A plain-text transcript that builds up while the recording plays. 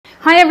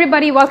Hi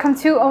everybody,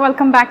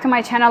 welcome back to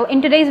my channel.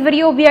 In today's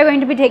video, we are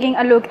going to be taking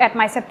a look at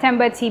my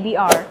September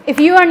TBR. If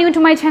you are new to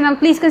my channel,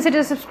 please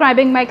consider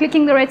subscribing by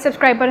clicking the red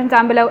subscribe button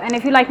down below. And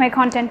if you like my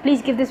content,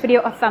 please give this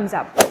video a thumbs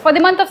up. For the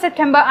month of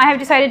September, I have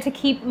decided to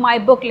keep my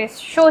book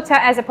list shorter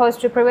as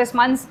opposed to previous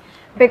months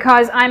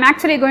because I'm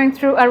actually going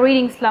through a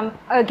reading slump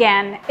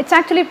again. It's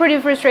actually pretty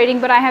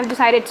frustrating, but I have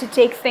decided to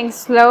take things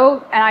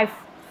slow and I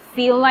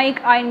feel like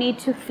I need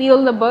to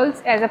feel the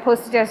books as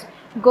opposed to just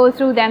go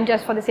through them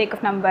just for the sake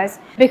of numbers,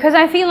 because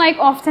I feel like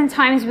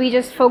oftentimes we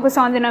just focus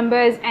on the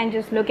numbers and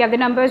just look at the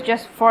numbers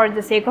just for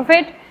the sake of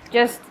it,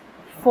 just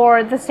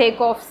for the sake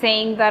of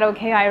saying that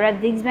okay, I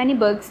read these many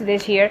books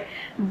this year.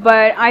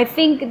 But I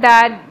think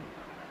that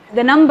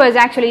the numbers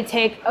actually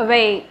take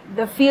away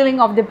the feeling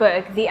of the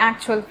book, the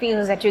actual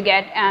feels that you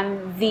get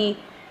and the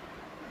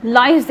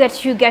lives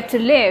that you get to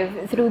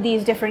live through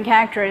these different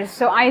characters.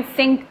 So I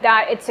think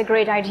that it's a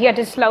great idea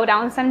to slow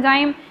down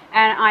sometime,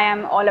 and I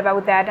am all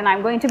about that, and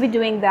I'm going to be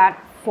doing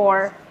that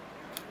for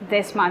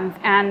this month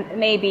and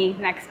maybe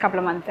next couple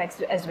of months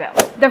as well.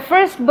 The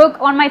first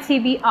book on my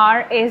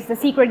TBR is The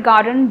Secret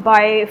Garden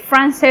by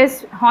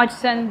Frances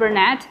Hodgson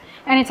Burnett,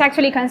 and it's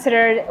actually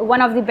considered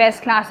one of the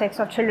best classics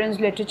of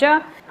children's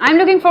literature. I'm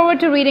looking forward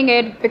to reading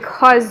it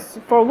because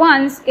for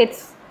once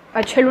it's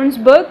a children's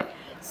book.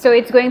 So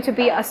it's going to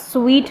be a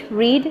sweet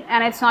read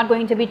and it's not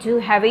going to be too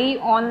heavy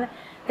on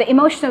the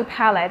emotional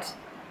palette.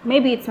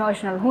 Maybe it's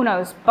emotional, who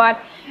knows, but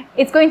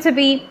it's going to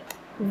be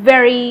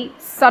very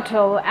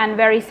subtle and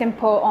very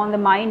simple on the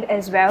mind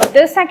as well.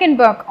 The second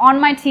book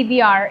on my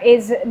TBR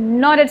is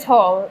not at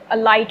all a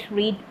light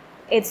read.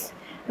 It's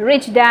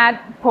Rich Dad,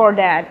 Poor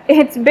Dad.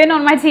 It's been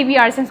on my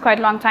TBR since quite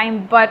a long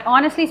time, but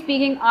honestly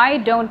speaking, I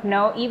don't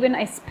know even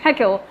a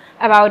speckle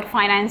about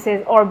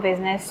finances or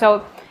business.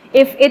 So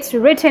if it's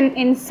written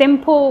in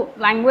simple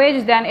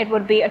language, then it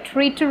would be a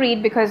treat to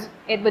read because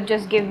it would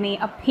just give me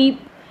a peep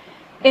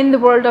in the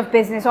world of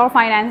business or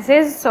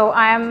finances. So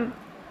I am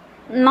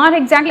not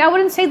exactly, I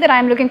wouldn't say that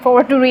I'm looking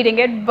forward to reading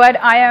it, but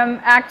I am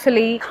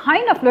actually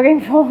kind of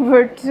looking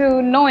forward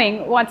to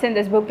knowing what's in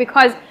this book,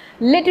 because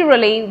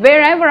literally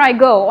wherever I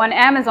go on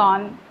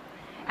Amazon,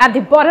 at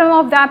the bottom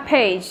of that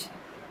page,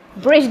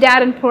 Rich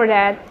Dad and Poor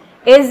Dad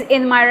is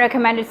in my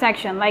recommended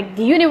section. Like,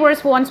 the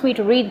universe wants me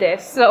to read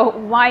this, so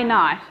why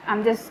not?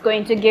 I'm just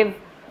going to give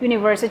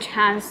universe a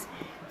chance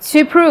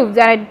to prove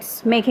that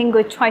it's making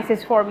good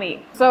choices for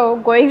me. So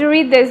going to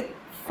read this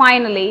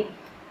finally.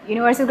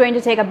 Universe is going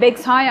to take a big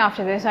sigh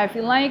after this, I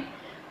feel like.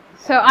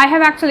 So I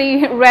have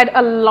actually read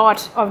a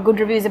lot of good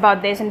reviews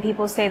about this and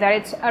people say that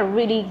it's a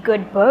really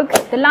good book.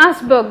 The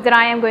last book that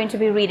I am going to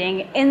be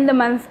reading in the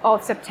month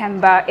of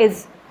September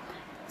is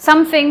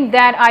something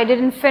that I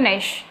didn't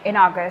finish in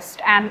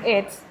August, and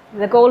it's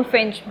The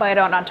Goldfinch by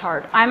Donna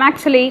Tartt. I'm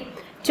actually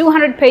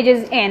 200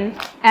 pages in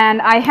and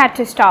I had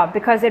to stop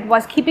because it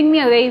was keeping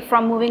me away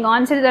from moving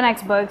on to the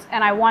next books,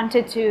 and I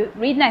wanted to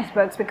read next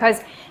books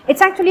because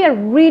it's actually a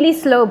really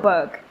slow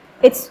book.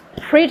 It's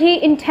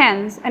pretty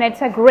intense and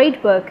it's a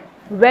great book,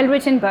 well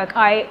written book.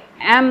 I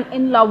am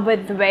in love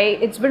with the way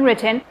it's been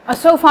written.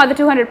 So far the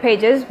 200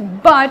 pages,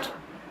 but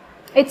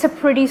it's a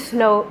pretty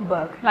slow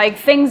book. Like,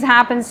 things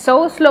happen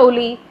so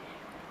slowly.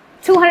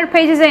 200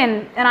 pages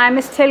in and I'm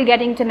still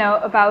getting to know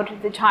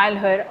about the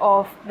childhood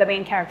of the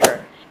main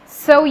character.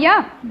 So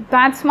yeah,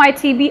 that's my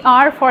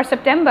TBR for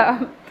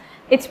September.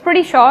 It's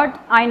pretty short,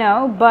 I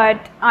know,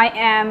 but I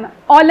am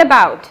all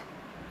about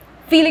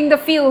feeling the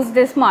feels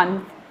this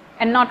month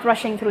and not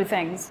rushing through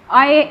things.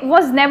 I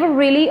was never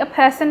really a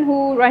person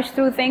who rushed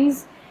through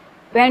things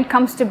when it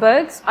comes to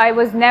books. I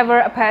was never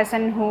a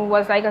person who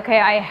was like, okay,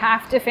 I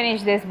have to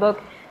finish this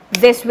book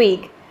this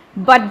week.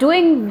 But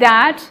doing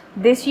that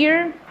this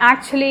year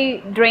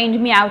actually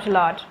drained me out a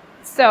lot.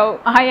 So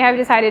I have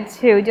decided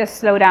to just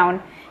slow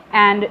down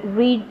and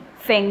read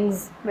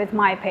things with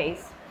my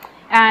pace.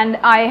 And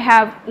I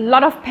have a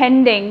lot of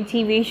pending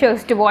TV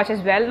shows to watch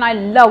as well, and I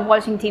love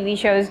watching TV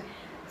shows.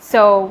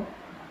 So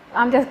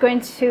I'm just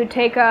going to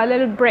take a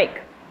little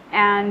break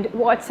and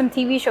watch some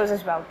TV shows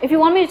as well. If you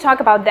want me to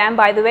talk about them,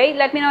 by the way,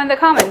 let me know in the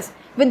comments.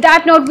 With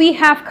that note, we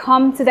have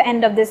come to the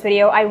end of this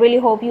video. I really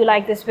hope you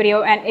like this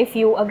video, and if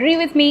you agree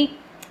with me,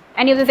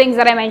 any of the things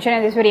that I mentioned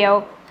in this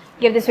video,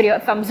 give this video a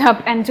thumbs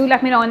up, and do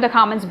let me know in the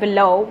comments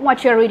below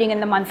what you're reading in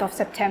the month of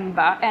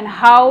September and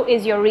how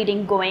is your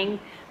reading going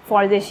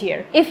for this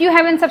year. If you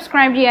haven't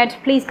subscribed yet,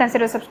 please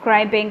consider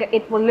subscribing.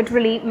 It will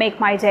literally make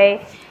my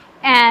day.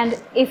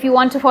 And if you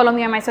want to follow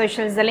me on my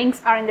socials, the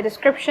links are in the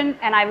description,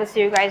 and I will see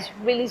you guys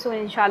really soon,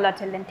 inshallah.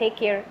 Till then, take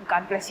care.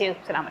 God bless you.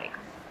 Assalamu alaikum.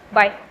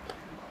 Bye.